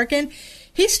 Buy American.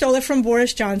 He stole it from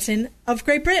Boris Johnson of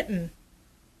Great Britain.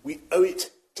 We owe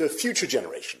it to future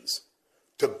generations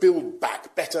to build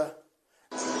back better.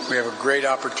 We have a great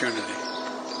opportunity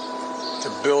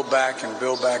to build back and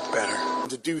build back better.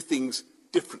 To do things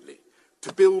differently,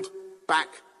 to build back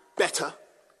better,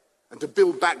 and to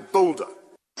build back bolder.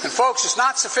 And folks, it's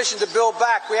not sufficient to build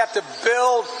back. We have to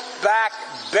build back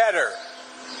better.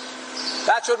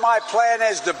 That's what my plan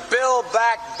is, to build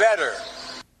back better.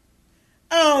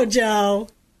 Oh, Joe,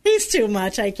 he's too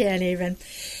much. I can't even.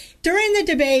 During the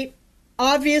debate,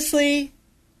 obviously,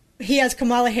 he has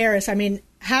Kamala Harris. I mean,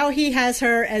 how he has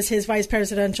her as his vice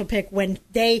presidential pick when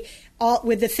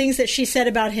with the things that she said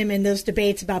about him in those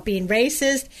debates about being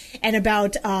racist and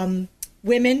about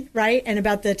women, right, and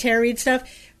about the Tara Reade stuff.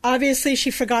 Obviously,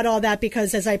 she forgot all that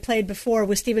because, as I played before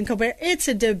with Stephen Colbert, it's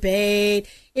a debate.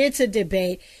 It's a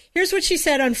debate. Here's what she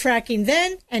said on fracking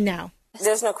then and now.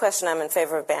 There's no question I'm in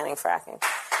favor of banning fracking.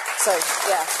 So,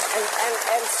 yeah,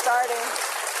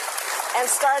 and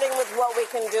starting with what we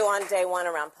can do on day one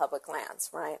around public lands,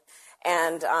 right?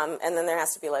 And then there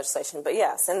has to be legislation. But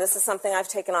yes, and this is something I've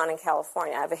taken on in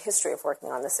California. I have a history of working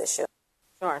on this issue.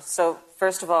 Sure. So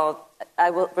first of all,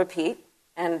 I will repeat,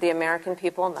 and the American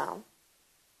people know,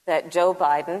 that Joe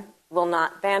Biden will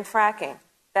not ban fracking.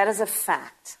 That is a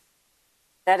fact.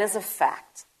 That is a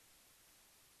fact.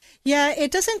 Yeah,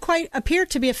 it doesn't quite appear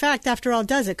to be a fact after all,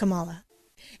 does it, Kamala?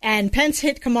 And Pence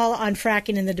hit Kamala on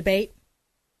fracking in the debate.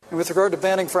 And with regard to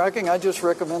banning fracking, I just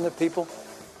recommend that people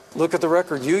look at the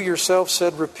record. You yourself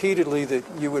said repeatedly that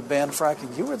you would ban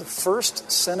fracking. You were the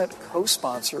first Senate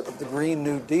co-sponsor of the Green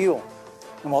New Deal.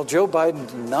 And while Joe Biden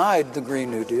denied the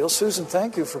Green New Deal, Susan,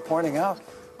 thank you for pointing out,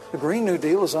 the Green New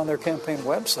Deal is on their campaign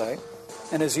website.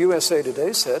 And as USA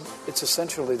Today said, it's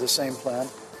essentially the same plan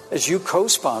as you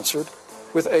co-sponsored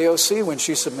with AOC when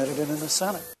she submitted it in the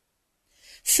Senate.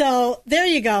 So there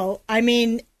you go. I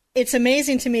mean, it's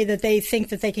amazing to me that they think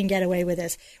that they can get away with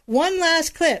this. One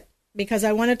last clip, because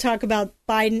I want to talk about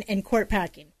Biden and court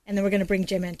packing, and then we're going to bring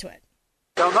Jim into it.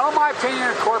 They'll know my opinion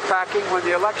on court packing when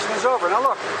the election is over. Now,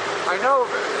 look, I know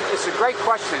it's a great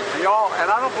question,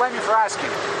 and I don't blame you for asking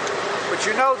it. But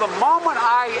you know, the moment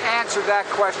I answer that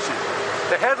question,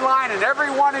 the headline in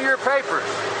every one of your papers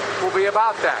will be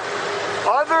about that.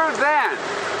 Other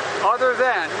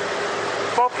than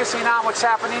focusing on what's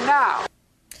happening now.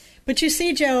 But you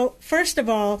see, Joe, first of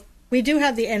all, we do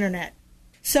have the internet.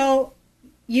 So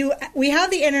we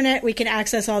have the internet, we can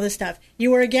access all this stuff.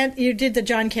 You did the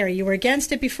John Kerry. You were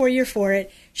against it before you're for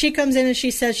it. She comes in and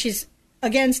she says she's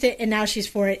against it, and now she's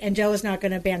for it, and Joe is not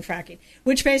going to ban fracking,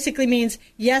 which basically means,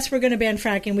 yes, we're going to ban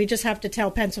fracking. We just have to tell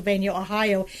Pennsylvania,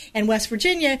 Ohio, and West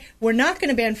Virginia we're not going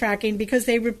to ban fracking because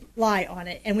they rely on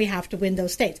it, and we have to win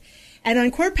those states. And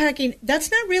on court packing, that's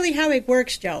not really how it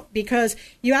works, Joe, because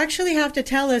you actually have to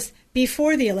tell us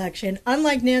before the election,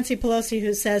 unlike Nancy Pelosi,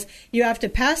 who says you have to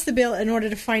pass the bill in order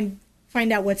to find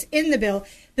out what's in the bill.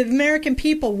 The American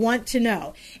people want to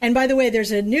know. And by the way,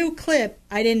 there's a new clip.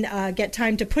 I didn't get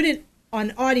time to put it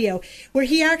on audio, where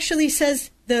he actually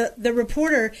says the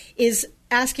reporter is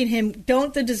asking him,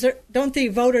 don't the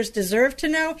voters deserve to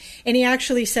know? And he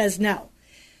actually says no.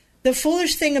 The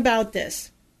foolish thing about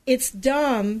this, it's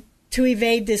dumb to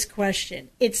evade this question.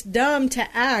 It's dumb to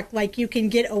act like you can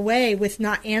get away with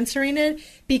not answering it,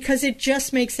 because it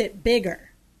just makes it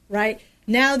bigger, right?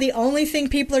 Now the only thing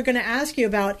people are going to ask you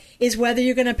about is whether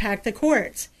you're going to pack the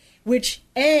courts, which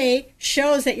A,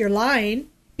 shows that you're lying,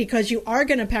 because you are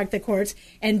going to pack the courts,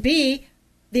 and B,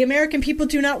 the American people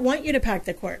do not want you to pack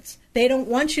the courts. They don't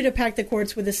want you to pack the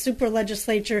courts with a super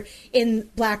legislature in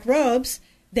black robes.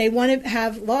 They want to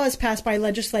have laws passed by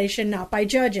legislation, not by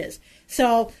judges.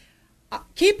 So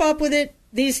keep up with it,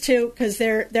 these two, because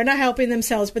they're not helping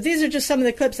themselves. But these are just some of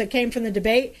the clips that came from the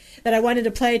debate that I wanted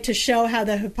to play to show how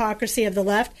the hypocrisy of the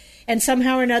left, and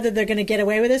somehow or another they're going to get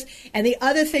away with this. And the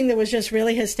other thing that was just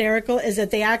really hysterical is that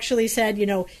they actually said,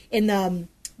 in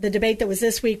the debate that was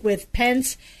this week with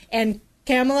Pence and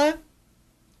Kamala,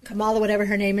 whatever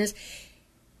her name is,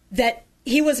 that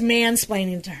he was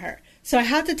mansplaining to her. So I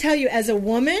have to tell you, as a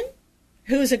woman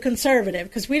who's a conservative,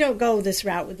 because we don't go this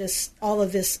route with all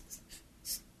of this,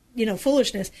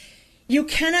 foolishness, you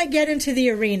cannot get into the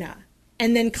arena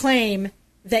and then claim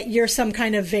that you're some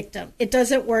kind of victim. It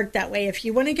doesn't work that way. If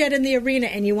you want to get in the arena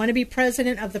and you want to be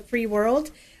president of the free world,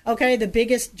 okay, the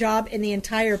biggest job in the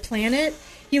entire planet,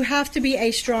 you have to be a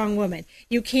strong woman.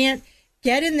 You can't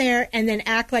get in there and then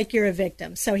act like you're a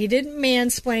victim. So he didn't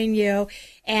mansplain you,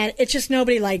 and it's just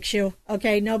nobody likes you,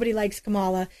 okay? Nobody likes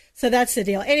Kamala. So that's the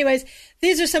deal. Anyways,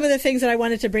 these are some of the things that I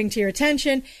wanted to bring to your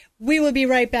attention. We will be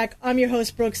right back. I'm your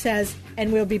host, Brooke Says,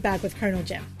 and we'll be back with Colonel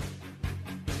Jim.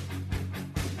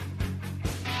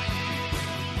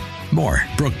 More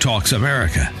Brooke Talks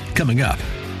America coming up.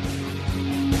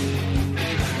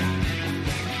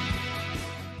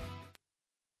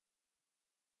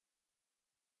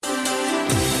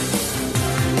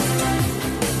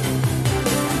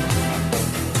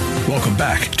 Welcome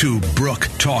back to Brooke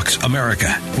Talks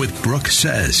America with Brooke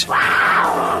Says.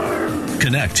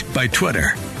 Connect by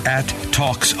Twitter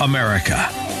 @TalksAmerica.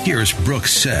 Here's Brooke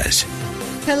Says.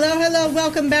 Hello.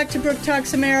 Welcome back to Brooke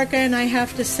Talks America. And I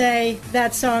have to say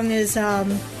that song is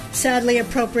sadly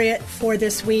appropriate for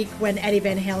this week when Eddie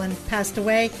Van Halen passed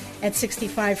away at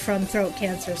 65 from throat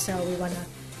cancer. So we want to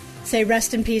say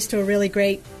rest in peace to a really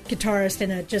great guitarist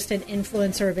and just an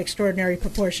influencer of extraordinary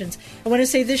proportions. I want to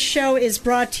say this show is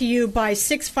brought to you by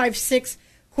 656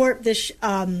 Corp.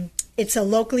 It's a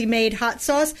locally made hot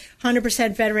sauce,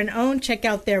 100% veteran owned. Check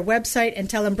out their website and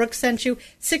tell them Brooke sent you,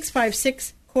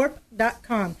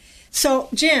 656corp.com. So,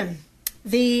 Jim,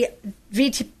 the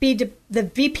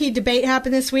VP debate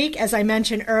happened this week, as I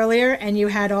mentioned earlier, and you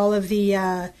had all of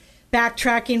the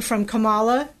backtracking from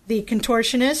Kamala, the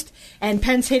contortionist, and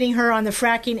Pence hitting her on the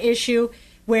fracking issue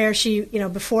where she,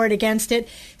 before it, against it.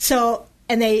 So,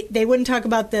 and they wouldn't talk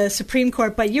about the Supreme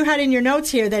Court, but you had in your notes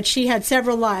here that she had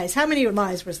several lies. How many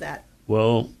lies was that?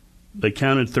 Well, they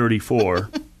counted 34.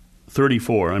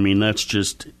 34. I mean, that's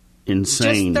just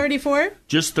insane. Just 34?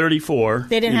 Just 34.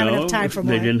 They didn't have enough time for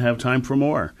more. They didn't have time for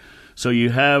more. So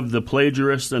you have the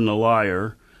plagiarist and the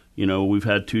liar. We've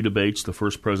had two debates, the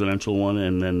first presidential one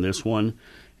and then this one.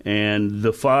 And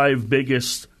the five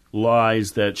biggest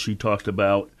lies that she talked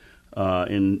about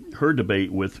in her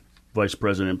debate with Vice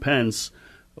President Pence,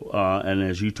 and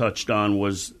as you touched on,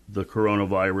 was the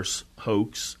coronavirus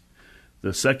hoax.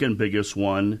 The second biggest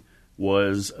one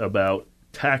was about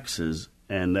taxes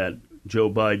and that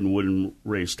Joe Biden wouldn't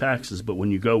raise taxes. But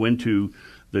when you go into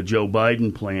the Joe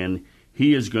Biden plan,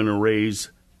 he is going to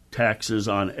raise taxes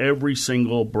on every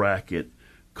single bracket,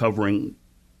 covering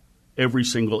every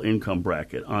single income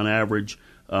bracket, on average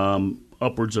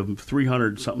upwards of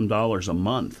 $300-something a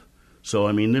month. So,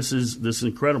 I mean, this is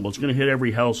incredible. It's going to hit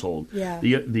every household. Yeah.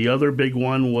 The other big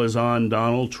one was on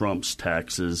Donald Trump's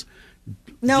taxes.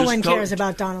 No one cares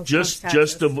about Donald Trump's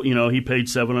taxes. He paid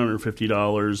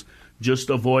 $750. Just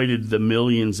avoided the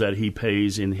millions that he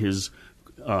pays in his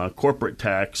corporate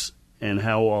tax and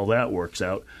how all that works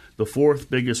out. The fourth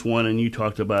biggest one, and you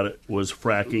talked about it, was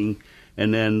fracking.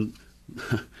 And then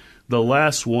the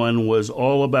last one was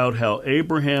all about how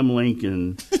Abraham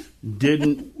Lincoln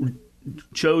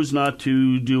chose not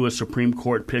to do a Supreme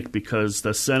Court pick because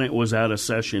the Senate was out of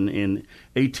session in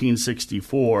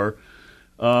 1864.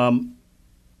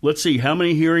 Let's see, how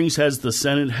many hearings has the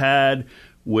Senate had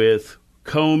with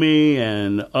Comey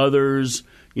and others?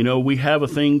 You know, we have a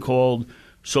thing called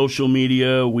social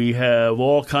media. We have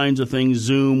all kinds of things,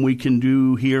 Zoom. We can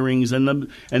do hearings. And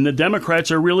the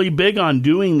Democrats are really big on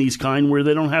doing these kind where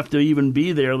they don't have to even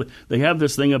be there. They have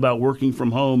this thing about working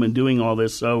from home and doing all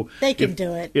this. So they can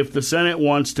do it. If the Senate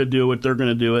wants to do it, they're going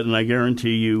to do it. And I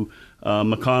guarantee you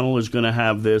McConnell is going to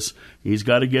have this. He's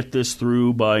got to get this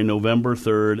through by November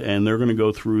 3rd, and they're going to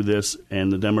go through this.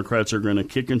 And the Democrats are going to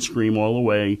kick and scream all the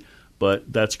way.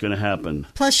 But that's going to happen.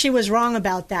 Plus, she was wrong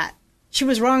about that. She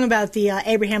was wrong about the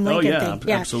Abraham Lincoln thing.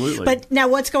 Yeah, absolutely. But now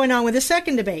what's going on with the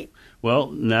second debate?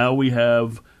 Well, now we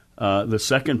have the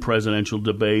second presidential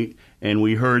debate, and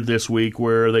we heard this week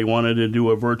where they wanted to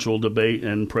do a virtual debate,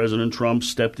 and President Trump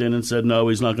stepped in and said, no,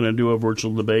 he's not going to do a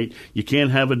virtual debate. You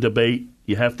can't have a debate.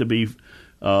 You have to be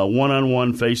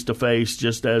one-on-one, face-to-face,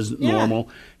 just as normal.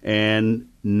 And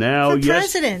now,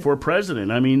 for president.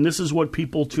 I mean, this is what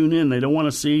people tune in. They don't want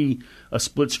to see a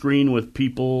split screen with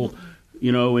people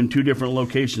in two different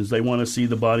locations. They want to see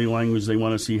the body language. They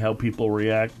want to see how people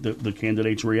react, the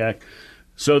candidates react.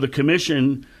 So the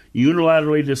commission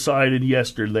unilaterally decided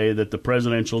yesterday that the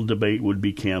presidential debate would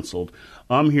be canceled.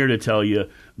 I'm here to tell you,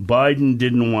 Biden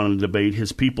didn't want to debate.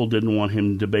 His people didn't want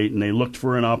him to debate, and they looked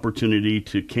for an opportunity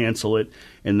to cancel it,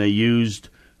 and they used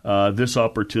this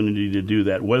opportunity to do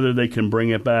that. Whether they can bring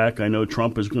it back, I know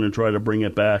Trump is going to try to bring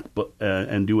it back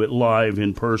and do it live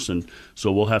in person,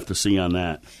 so we'll have to see on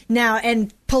that. Now,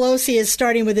 and Pelosi is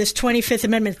starting with this 25th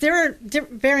Amendment. There are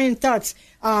varying thoughts.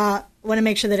 I want to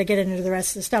make sure that I get into the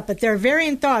rest of the stuff, but there are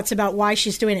varying thoughts about why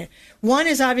she's doing it. One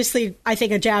is obviously, I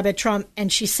think, a jab at Trump,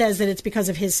 and she says that it's because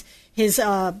of his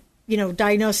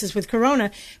diagnosis with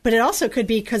corona, but it also could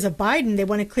be because of Biden. They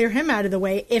want to clear him out of the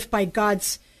way if by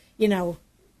God's,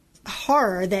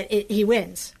 horror that he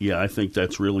wins. Yeah, I think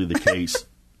that's really the case.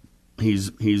 He's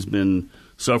been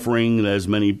suffering, as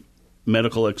many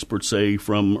medical experts say,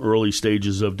 from early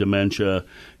stages of dementia,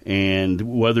 and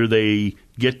whether they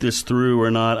get this through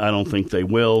or not, I don't think they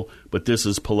will, but this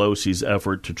is Pelosi's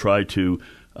effort to try to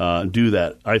do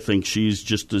that. I think she's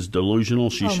just as delusional.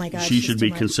 She should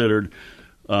be considered,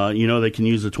 they can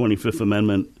use the 25th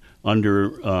Amendment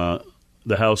under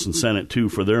the House and Senate too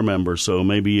for their members, so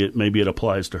maybe it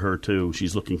applies to her too.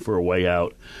 She's looking for a way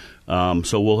out,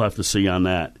 so we'll have to see on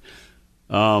that.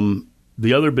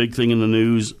 The other big thing in the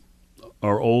news,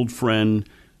 our old friend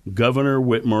Governor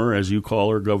Whitmer, as you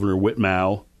call her, Governor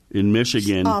Whitmow in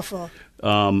Michigan. Awful.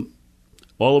 All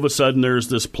of a sudden, there's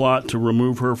this plot to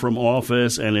remove her from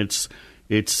office, and it's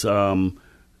Trump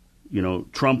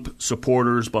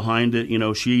supporters behind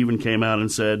it. She even came out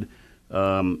and said.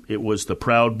 It was the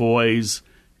Proud Boys.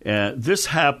 This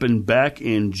happened back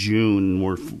in June.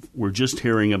 We're just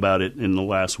hearing about it in the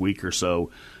last week or so.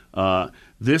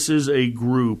 This is a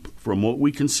group, from what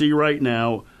we can see right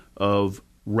now, of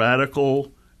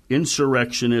radical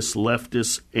insurrectionists,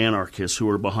 leftists, anarchists who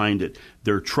are behind it.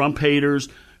 They're Trump haters.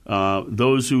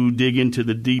 Those who dig into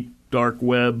the deep, dark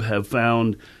web have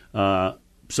found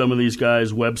some of these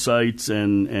guys' websites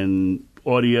and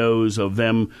audios of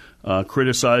them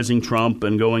criticizing Trump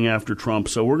and going after Trump.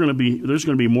 So there's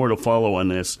going to be more to follow on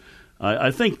this.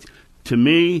 I think, to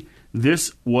me,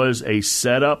 this was a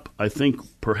setup. I think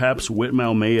perhaps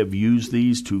Whitmow may have used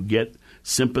these to get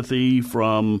sympathy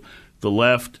from the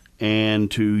left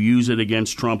and to use it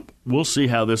against Trump. We'll see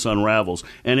how this unravels.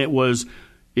 And it was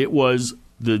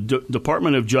the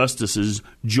Department of Justice's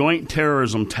Joint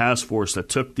Terrorism Task Force that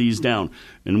took these down.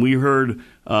 And we heard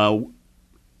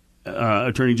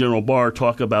Attorney General Barr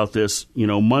talk about this,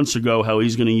 months ago, how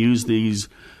he's going to use these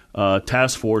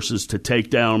task forces to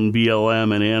take down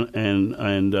BLM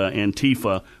and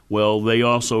Antifa. Well, they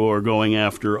also are going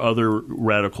after other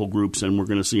radical groups, and we're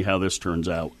going to see how this turns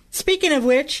out. Speaking of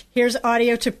which, here's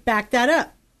audio to back that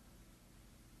up.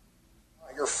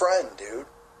 Your friend, dude.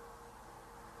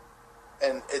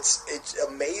 And it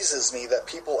amazes me that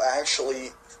people actually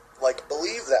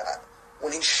believe that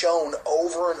when he's shown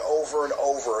over and over and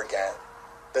over again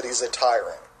that he's a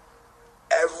tyrant.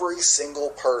 Every single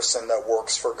person that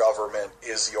works for government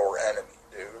is your enemy,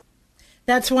 dude.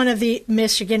 That's one of the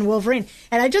Michigan Wolverine.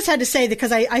 And I just had to say,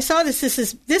 because I saw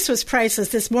this was priceless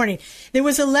this morning. There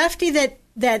was a lefty that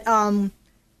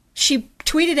she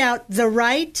tweeted out, "The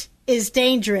right is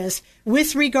dangerous,"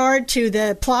 with regard to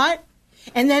the plot.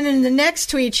 And then in the next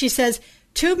tweet, she says,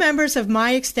 "2 members of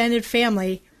my extended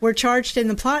family were charged in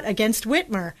the plot against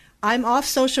Whitmer. I'm off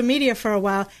social media for a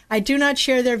while. I do not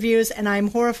share their views, and I'm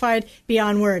horrified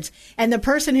beyond words." And the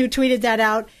person who tweeted that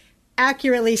out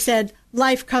accurately said,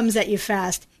 "Life comes at you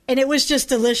fast." And it was just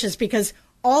delicious, because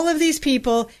all of these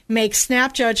people make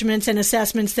snap judgments and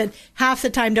assessments that half the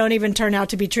time don't even turn out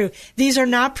to be true. These are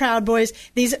not Proud Boys.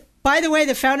 By the way,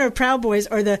 the founder of Proud Boys,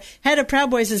 or the head of Proud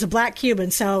Boys, is a black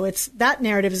Cuban, so that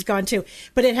narrative is gone too.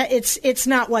 But it's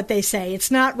not what they say.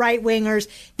 It's not right wingers.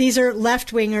 These are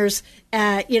left wingers,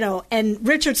 And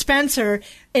Richard Spencer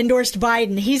endorsed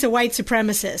Biden. He's a white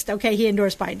supremacist. Okay, he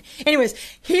endorsed Biden. Anyways,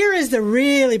 here is the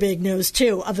really big news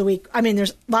too of the week. I mean,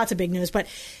 there's lots of big news, but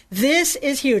this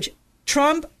is huge.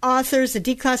 Trump authors the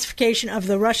declassification of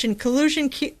the Russian collusion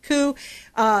coup.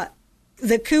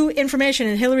 The coup information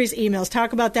in Hillary's emails.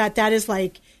 Talk about that. That is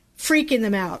freaking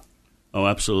them out. Oh,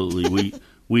 absolutely.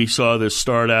 We saw this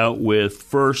start out with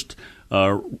first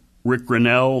Rick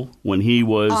Grenell, when he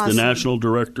was the National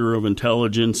Director of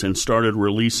Intelligence and started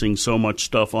releasing so much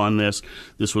stuff on this.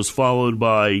 This was followed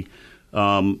by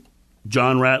John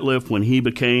Ratliff when he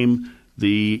became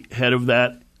the head of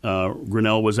that.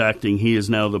 Grenell was acting. He is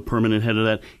now the permanent head of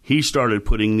that. He started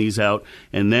putting these out.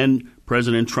 And then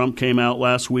President Trump came out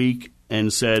last week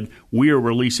and said, we are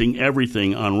releasing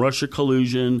everything on Russia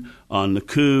collusion, on the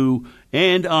coup,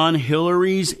 and on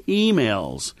Hillary's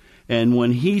emails. And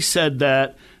when he said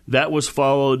that, that was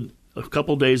followed a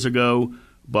couple days ago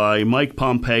by Mike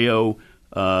Pompeo,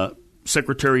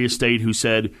 Secretary of State, who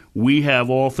said, we have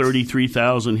all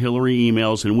 33,000 Hillary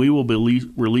emails, and we will be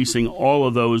releasing all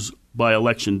of those by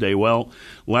Election Day. Well,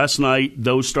 last night,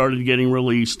 those started getting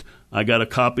released. I got a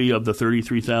copy of the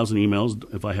 33,000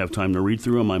 emails. If I have time to read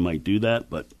through them, I might do that.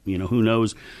 But, who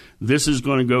knows? This is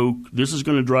going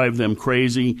to drive them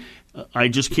crazy. I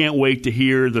just can't wait to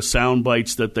hear the sound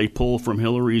bites that they pull from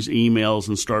Hillary's emails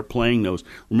and start playing those.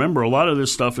 Remember, a lot of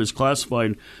this stuff is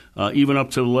classified even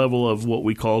up to the level of what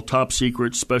we call top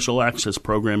secret special access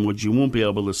program, which you won't be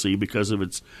able to see because of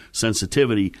its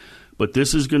sensitivity. But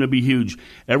this is going to be huge.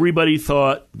 Everybody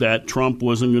thought that Trump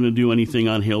wasn't going to do anything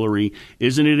on Hillary.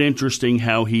 Isn't it interesting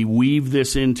how he weaved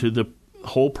this into the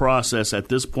whole process at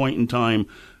this point in time,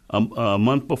 a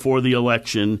month before the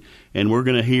election, and we're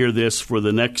going to hear this for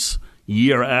the next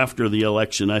year after the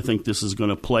election. I think this is going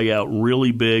to play out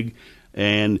really big,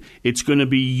 and it's going to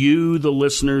be you, the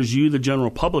listeners, you, the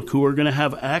general public, who are going to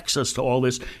have access to all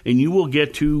this, and you will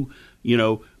get to,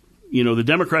 the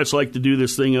Democrats like to do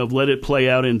this thing of let it play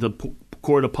out in the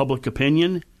court of public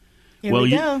opinion. Here we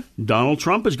go. Donald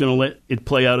Trump is going to let it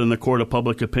play out in the court of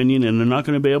public opinion, and they're not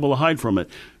going to be able to hide from it.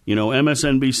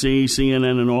 MSNBC,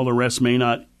 CNN, and all the rest may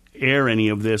not air any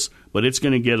of this, but it's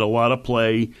going to get a lot of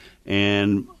play,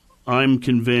 and I'm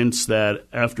convinced that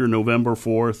after November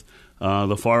 4th,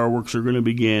 the fireworks are going to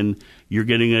begin. You're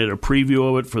getting a preview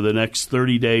of it for the next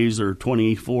 30 days or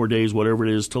 24 days, whatever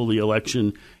it is, till the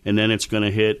election, and then it's going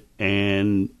to hit,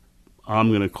 and I'm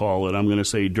going to call it. I'm going to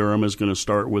say Durham is going to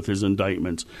start with his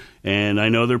indictments. And I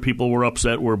know there people were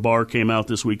upset where Barr came out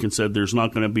this week and said there's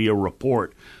not going to be a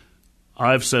report.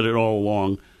 I've said it all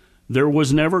along. There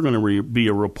was never going to be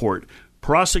a report.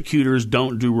 Prosecutors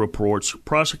don't do reports.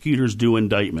 Prosecutors do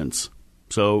indictments.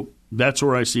 So that's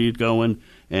where I see it going,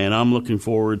 and I'm looking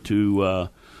forward to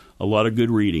a lot of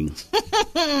good reading.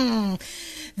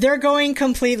 They're going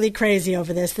completely crazy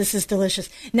over this. This is delicious.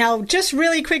 Now, just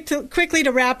really quickly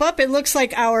to wrap up, it looks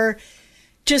like our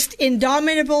just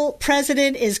indomitable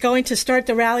president is going to start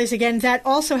the rallies again. That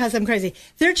also has them crazy.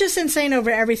 They're just insane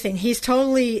over everything.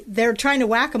 They're trying to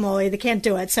whack-a-mole. They can't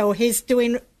do it. So he's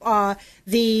doing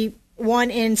the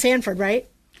one in Sanford, right?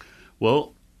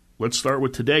 Well, let's start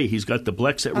with today. He's got the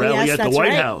Blexit rally at the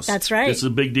White House. That's right. This is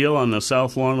a big deal on the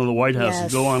south lawn of the White House.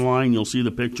 Yes. Go online. You'll see the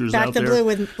pictures Back out there. to blue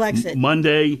with Blexit.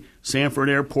 Monday, Sanford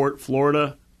Airport,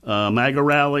 Florida, MAGA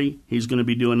rally. He's going to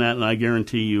be doing that, and I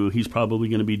guarantee you he's probably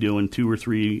going to be doing 2 or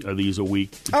 3 of these a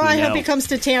week. Oh, I hope he comes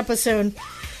to Tampa soon.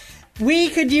 We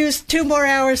could use 2 more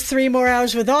hours, 3 more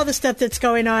hours with all the stuff that's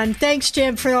going on. Thanks,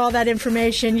 Jim, for all that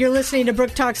information. You're listening to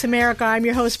Brooke Talks America. I'm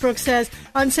your host, Brooke Says,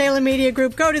 on Salem Media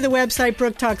Group. Go to the website,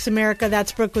 Brooke Talks America.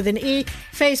 That's Brooke with an E.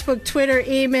 Facebook, Twitter,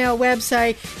 email,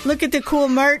 website. Look at the cool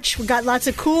merch. We've got lots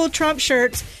of cool Trump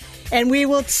shirts. And we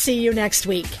will see you next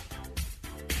week.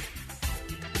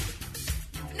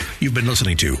 You've been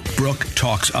listening to Brooke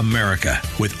Talks America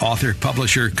with author,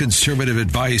 publisher, conservative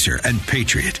advisor, and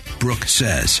patriot, Brooke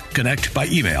Says. Connect by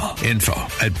email,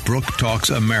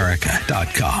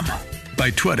 info@BrookeTalksAmerica.com.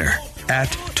 By Twitter,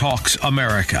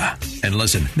 @TalksAmerica. And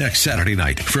listen next Saturday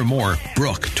night for more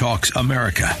Brooke Talks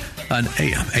America on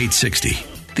AM 860.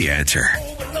 The Answer.